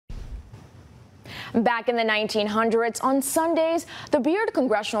Back in the 1900s, on Sundays, the Beard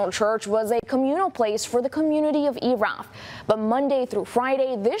Congregational Church was a communal place for the community of Erath. But Monday through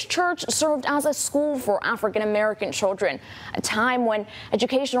Friday, this church served as a school for African American children, a time when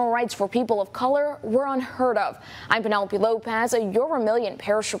educational rights for people of color were unheard of. I'm Penelope Lopez, a Your Vermilion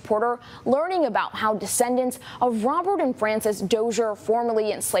Parish reporter, learning about how descendants of Robert and Frances Dozier,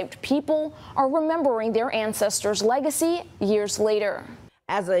 formerly enslaved people, are remembering their ancestors' legacy years later.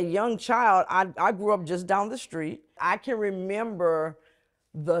 As a young child, I grew up just down the street. I can remember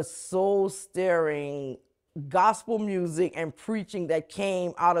the soul-stirring gospel music and preaching that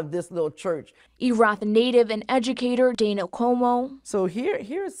came out of this little church. Erath native and educator Dana Como So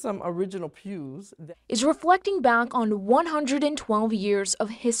here's some original pews. Is reflecting back on 112 years of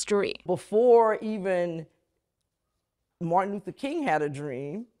history. Before even Martin Luther King had a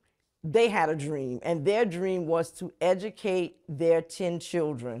dream, they had a dream, and their dream was to educate their 10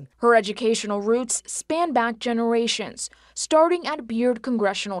 children. Her educational roots span back generations, starting at Beard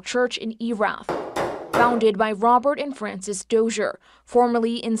Congregational Church in Erath. Founded by Robert and Frances Dozier,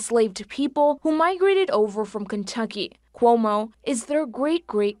 formerly enslaved people who migrated over from Kentucky. Cuomo is their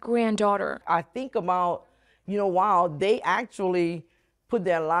great-great-granddaughter. I think about, wow, they actually put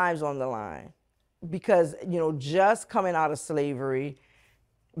their lives on the line because, just coming out of slavery,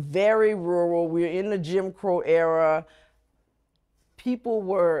 very rural. We're in the Jim Crow era. People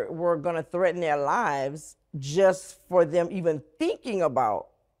were going to threaten their lives just for them even thinking about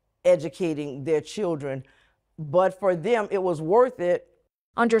educating their children. But for them, it was worth it.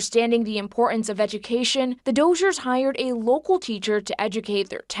 Understanding the importance of education, the Doziers hired a local teacher to educate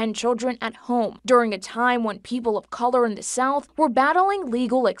their 10 children at home during a time when people of color in the South were battling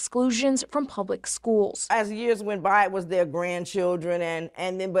legal exclusions from public schools. As years went by, it was their grandchildren,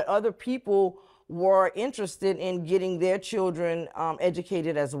 but other people were interested in getting their children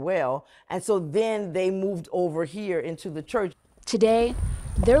educated as well. And so then they moved over here into the church. Today,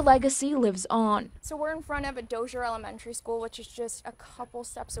 their legacy lives on. So we're in front of a Dozier Elementary School, which is just a couple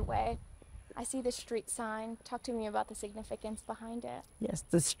steps away. I see the street sign. Talk to me about the significance behind it. Yes,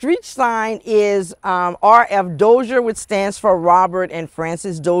 the street sign is R.F. Dozier, which stands for Robert and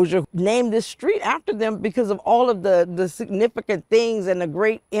Frances Dozier. Named this street after them because of all of the significant things and the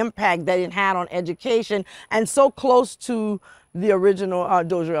great impact that it had on education, and so close to the original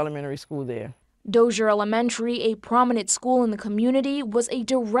Dozier Elementary School there. Dozier Elementary, a prominent school in the community, was a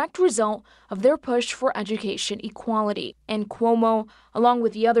direct result of their push for education equality. And Cuomo, along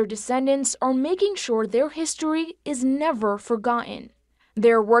with the other descendants, are making sure their history is never forgotten.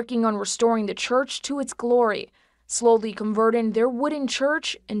 They're working on restoring the church to its glory, slowly converting their wooden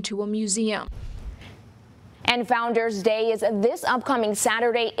church into a museum. And Founders Day is this upcoming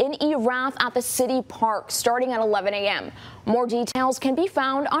Saturday in Erath at the City Park, starting at 11 a.m. More details can be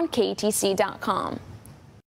found on KATC.com.